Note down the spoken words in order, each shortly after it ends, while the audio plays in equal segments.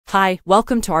Hi,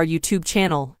 welcome to our YouTube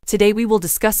channel. Today we will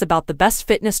discuss about the best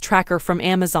fitness tracker from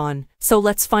Amazon. So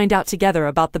let's find out together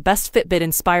about the best Fitbit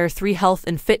Inspire 3 health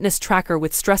and fitness tracker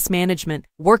with stress management,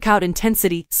 workout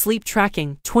intensity, sleep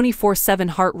tracking, 24/7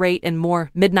 heart rate and more.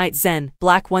 Midnight Zen,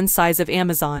 Black One size of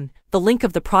Amazon. The link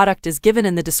of the product is given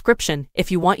in the description.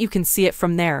 If you want, you can see it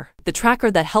from there. The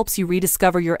tracker that helps you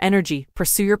rediscover your energy,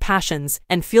 pursue your passions,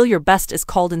 and feel your best is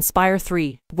called Inspire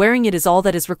 3. Wearing it is all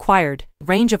that is required.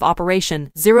 Range of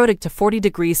operation, 0 to 40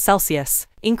 degrees Celsius.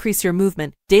 Increase your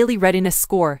movement, daily readiness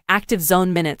score, active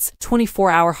zone minutes,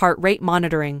 24-hour heart rate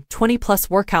monitoring, 20+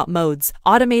 workout modes,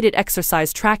 automated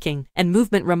exercise tracking, and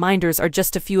movement reminders are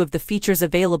just a few of the features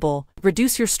available.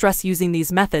 Reduce your stress using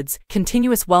these methods: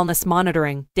 continuous wellness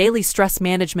monitoring, daily stress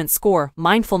management score,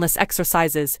 mindfulness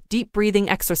exercises, deep breathing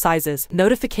exercises,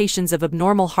 notifications of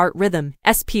abnormal heart rhythm,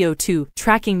 SpO2,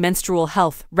 tracking menstrual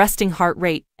health, resting heart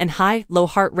rate, and high-low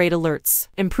heart rate alerts.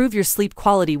 Improve your sleep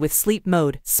quality with sleep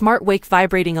mode, smart wake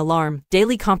vibrating alarm,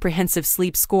 daily comprehensive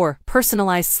sleep score,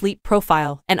 personalized sleep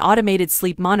profile, and automated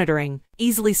sleep monitoring.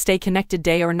 Easily stay connected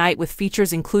day or night with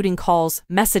features including calls,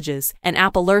 messages, and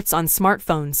app alerts on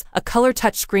smartphones, a color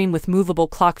touchscreen with movable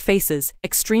clock faces,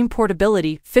 extreme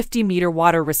portability, 50-meter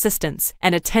water resistance,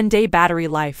 and a 10-day battery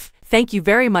life. Thank you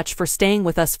very much for staying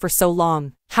with us for so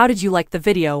long. How did you like the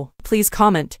video? Please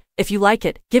comment. If you like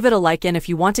it, give it a like, and if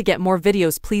you want to get more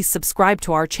videos, please subscribe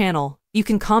to our channel. You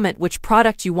can comment which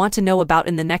product you want to know about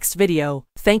in the next video.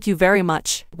 Thank you very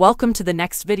much. Welcome to the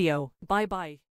next video. Bye bye.